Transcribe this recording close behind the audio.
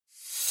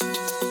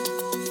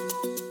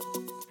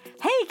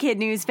Kid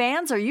News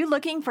fans, are you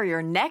looking for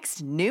your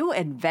next new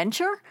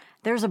adventure?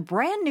 There's a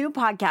brand new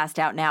podcast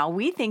out now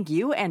we think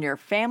you and your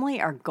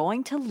family are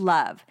going to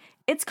love.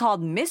 It's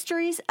called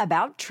Mysteries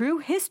About True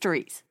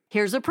Histories.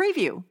 Here's a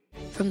preview.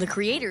 From the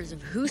creators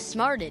of Who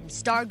Smarted,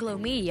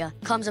 Starglow Media,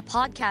 comes a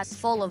podcast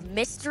full of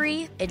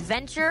mystery,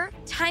 adventure,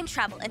 time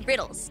travel and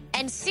riddles,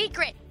 and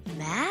secret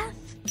math.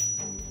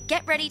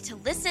 Get ready to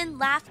listen,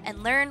 laugh,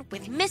 and learn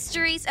with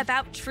Mysteries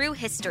About True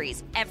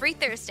Histories every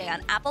Thursday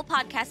on Apple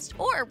Podcasts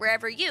or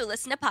wherever you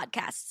listen to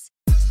podcasts.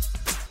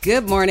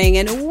 Good morning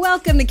and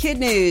welcome to Kid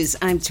News.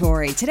 I'm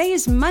Tori. Today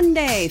is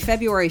Monday,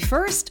 February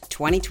 1st,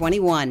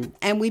 2021,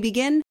 and we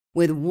begin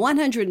with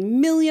 100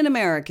 million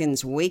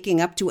Americans waking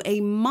up to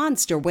a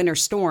monster winter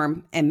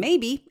storm and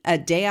maybe a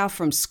day off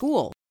from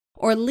school.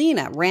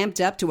 Orlena ramped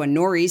up to a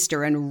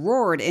nor'easter and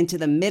roared into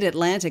the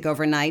mid-Atlantic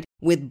overnight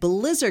with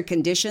blizzard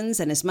conditions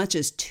and as much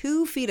as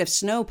 2 feet of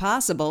snow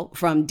possible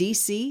from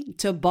D.C.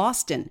 to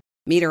Boston.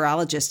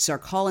 Meteorologists are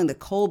calling the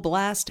cold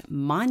blast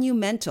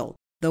monumental.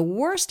 The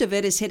worst of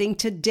it is hitting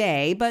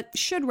today, but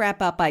should wrap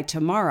up by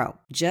tomorrow,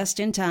 just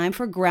in time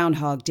for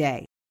Groundhog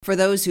Day. For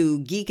those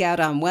who geek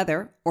out on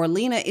weather,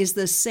 Orlena is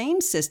the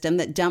same system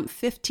that dumped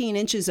 15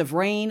 inches of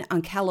rain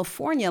on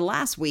California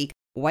last week,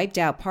 wiped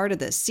out part of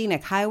the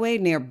scenic highway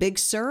near Big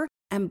Sur,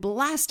 and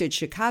blasted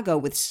Chicago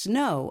with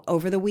snow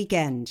over the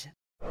weekend.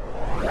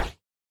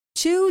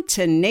 2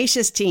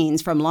 tenacious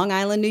teens from Long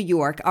Island, New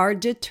York are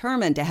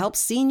determined to help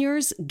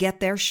seniors get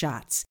their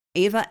shots.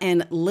 Ava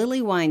and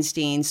Lily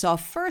Weinstein saw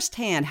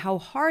firsthand how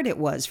hard it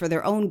was for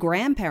their own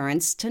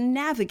grandparents to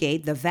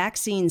navigate the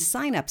vaccine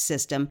sign-up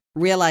system,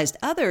 realized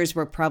others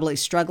were probably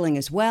struggling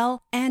as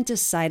well, and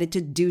decided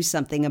to do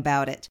something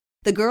about it.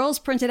 The girls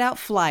printed out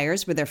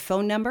flyers with their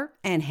phone number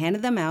and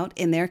handed them out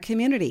in their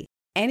community.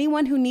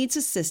 Anyone who needs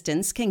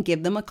assistance can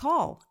give them a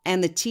call,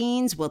 and the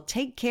teens will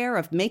take care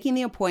of making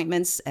the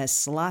appointments as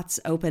slots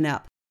open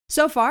up.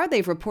 So far,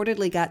 they've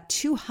reportedly got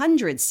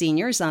 200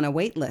 seniors on a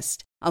wait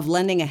list of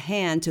lending a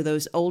hand to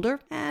those older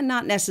and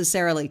not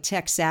necessarily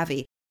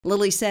tech-savvy.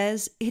 Lily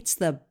says it's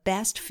the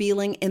best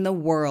feeling in the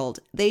world.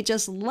 They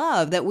just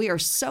love that we are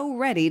so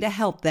ready to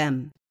help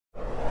them.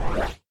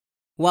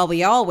 While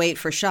we all wait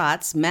for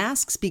shots,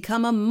 masks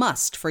become a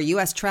must for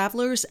U.S.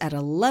 travelers at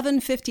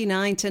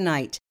 11:59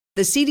 tonight.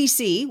 The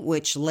CDC,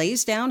 which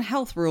lays down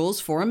health rules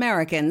for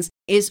Americans,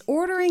 is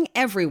ordering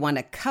everyone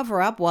to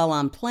cover up while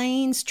on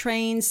planes,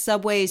 trains,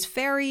 subways,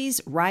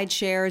 ferries, ride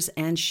shares,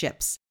 and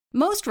ships.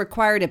 Most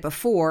required it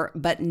before,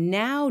 but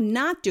now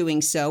not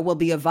doing so will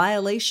be a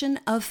violation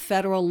of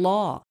federal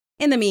law.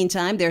 In the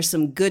meantime, there's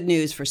some good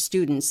news for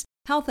students.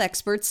 Health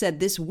experts said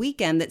this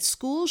weekend that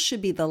schools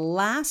should be the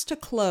last to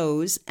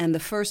close and the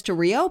first to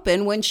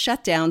reopen when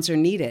shutdowns are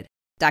needed.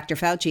 Dr.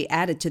 Fauci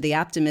added to the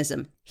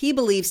optimism. He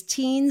believes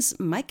teens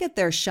might get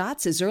their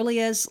shots as early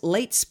as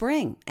late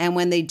spring, and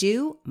when they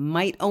do,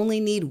 might only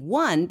need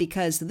one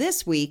because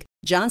this week,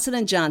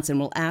 Johnson & Johnson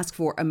will ask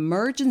for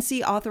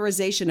emergency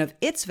authorization of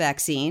its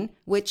vaccine,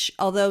 which,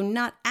 although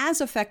not as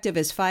effective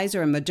as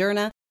Pfizer and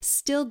Moderna,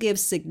 still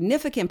gives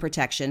significant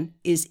protection,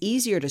 is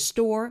easier to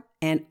store,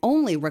 and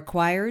only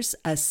requires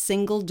a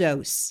single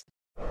dose.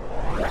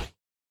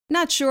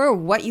 Not sure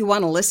what you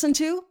want to listen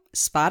to?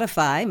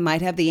 Spotify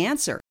might have the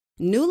answer.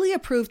 Newly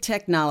approved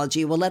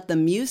technology will let the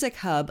Music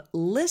Hub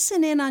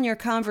listen in on your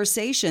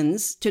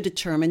conversations to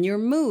determine your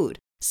mood.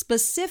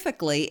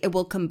 Specifically, it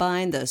will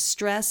combine the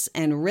stress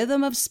and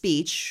rhythm of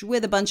speech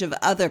with a bunch of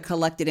other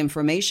collected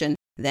information,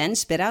 then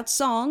spit out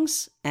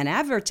songs and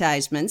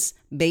advertisements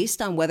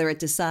based on whether it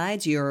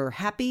decides you're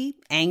happy,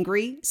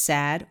 angry,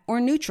 sad, or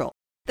neutral.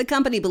 The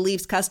company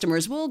believes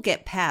customers will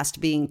get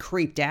past being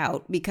creeped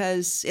out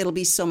because it'll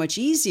be so much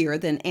easier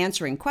than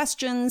answering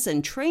questions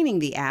and training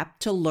the app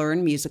to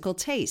learn musical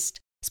taste.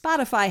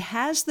 Spotify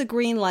has the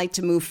green light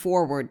to move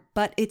forward,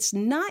 but it's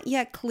not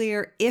yet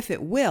clear if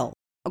it will.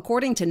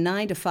 According to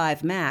 9 to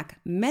 5 Mac,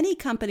 many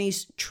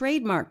companies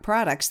trademark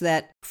products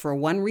that, for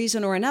one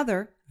reason or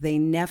another, they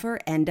never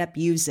end up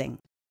using.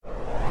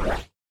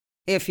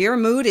 If your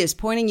mood is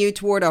pointing you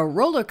toward a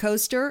roller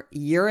coaster,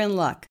 you're in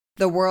luck.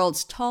 The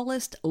world's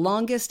tallest,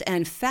 longest,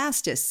 and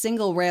fastest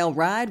single-rail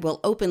ride will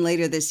open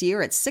later this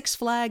year at Six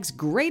Flags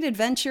Great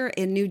Adventure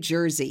in New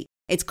Jersey.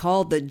 It's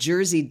called the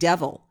Jersey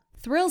Devil.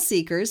 Thrill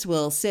seekers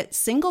will sit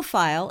single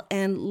file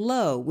and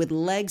low with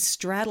legs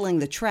straddling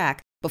the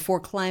track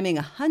before climbing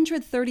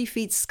 130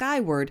 feet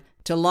skyward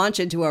to launch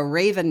into a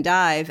Raven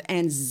dive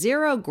and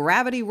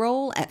zero-gravity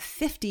roll at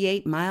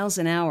 58 miles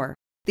an hour.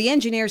 The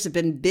engineers have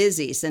been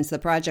busy since the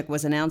project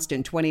was announced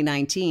in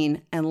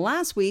 2019, and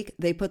last week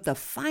they put the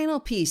final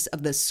piece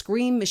of the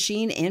Scream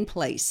machine in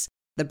place.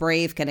 The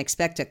brave can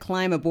expect to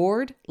climb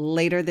aboard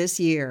later this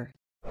year.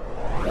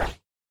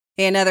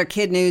 In other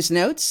Kid News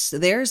notes,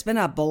 there's been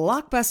a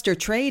blockbuster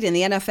trade in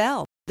the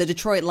NFL. The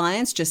Detroit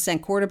Lions just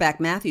sent quarterback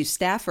Matthew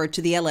Stafford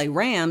to the LA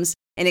Rams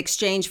in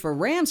exchange for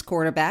Rams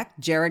quarterback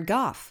Jared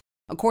Goff.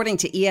 According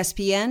to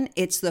ESPN,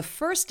 it's the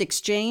first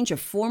exchange of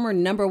former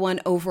number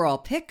 1 overall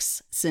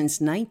picks since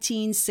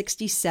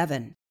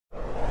 1967.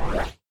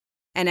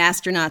 And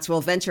astronauts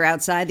will venture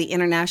outside the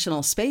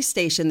International Space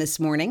Station this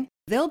morning.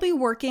 they'll be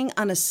working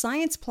on a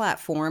science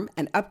platform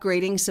and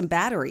upgrading some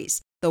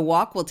batteries. The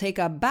walk will take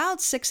about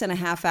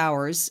 6.5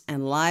 hours,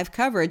 and live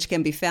coverage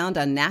can be found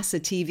on NASA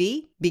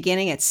TV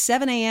beginning at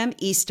 7 a.m.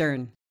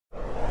 Eastern.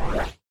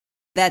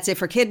 That's it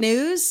for Kid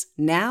News.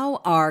 Now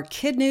our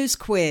Kid News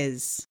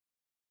quiz.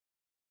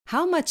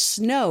 How much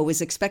snow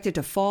is expected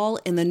to fall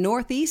in the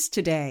Northeast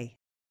today?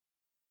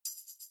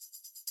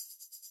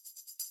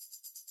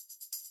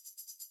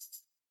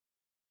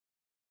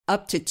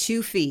 Up to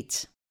 2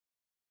 feet.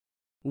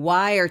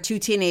 Why are 2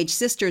 teenage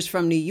sisters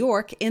from New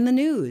York in the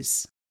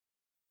news?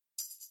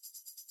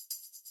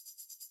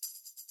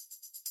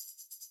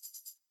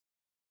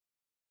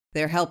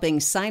 They're helping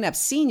sign up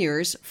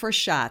seniors for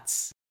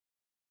shots.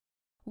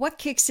 What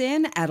kicks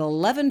in at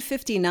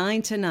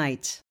 11:59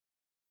 tonight?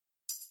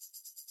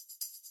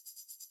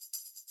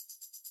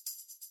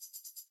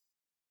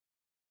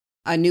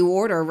 A new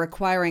order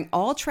requiring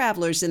all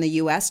travelers in the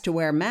U.S. to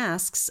wear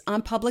masks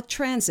on public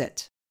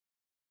transit.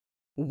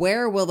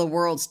 Where will the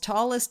world's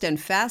tallest and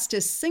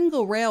fastest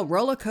single-rail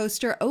roller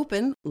coaster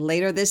open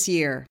later this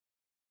year?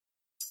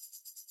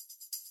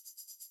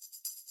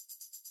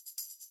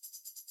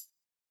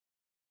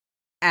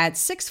 At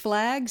Six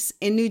Flags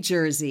in New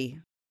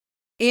Jersey.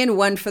 In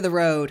One for the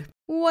Road,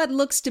 what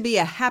looks to be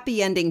a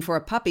happy ending for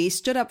a puppy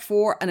stood up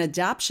for an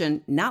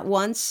adoption not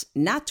once,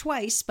 not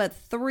twice, but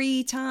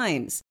 3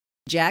 times.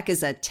 Jack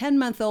is a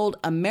 10-month-old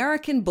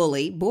American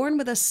bully born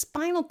with a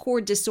spinal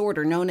cord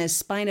disorder known as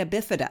spina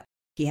bifida.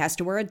 He has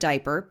to wear a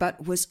diaper,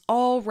 but was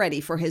all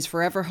ready for his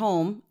forever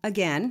home,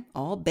 again,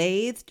 all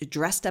bathed,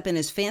 dressed up in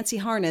his fancy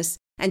harness,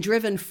 and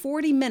driven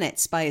 40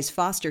 minutes by his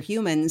foster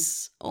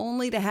humans,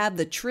 only to have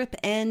the trip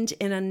end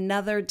in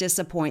another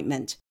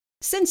disappointment.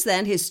 Since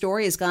then, his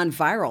story has gone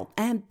viral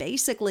and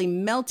basically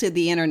melted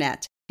the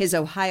internet. His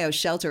Ohio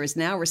shelter has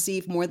now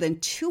received more than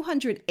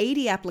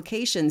 280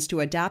 applications to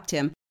adopt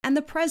him, and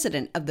the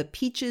president of the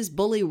Peaches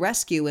Bully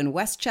Rescue in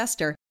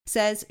Westchester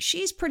says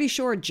she's pretty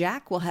sure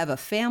Jack will have a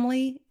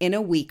family in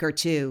a week or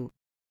 2.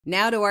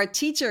 Now to our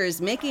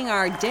teachers making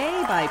our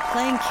day by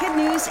playing Kid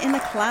News in the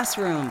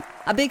classroom.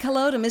 A big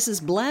hello to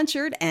Mrs.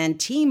 Blanchard and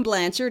Team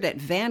Blanchard at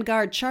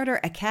Vanguard Charter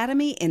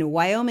Academy in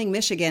Wyoming,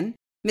 Michigan.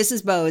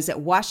 Mrs. Bowes at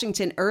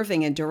Washington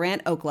Irving in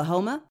Durant,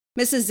 Oklahoma.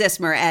 Mrs.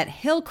 Zismer at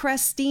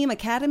Hillcrest STEAM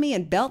Academy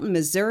in Belton,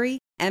 Missouri.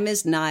 And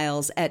Ms.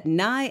 Niles at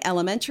Nye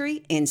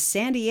Elementary in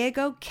San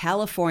Diego,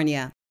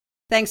 California.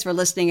 Thanks for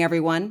listening,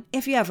 everyone.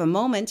 If you have a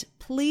moment,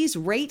 please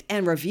rate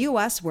and review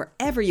us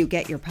wherever you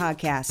get your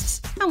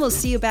podcasts. And we'll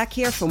see you back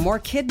here for more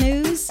Kid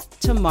News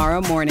tomorrow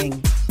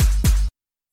morning.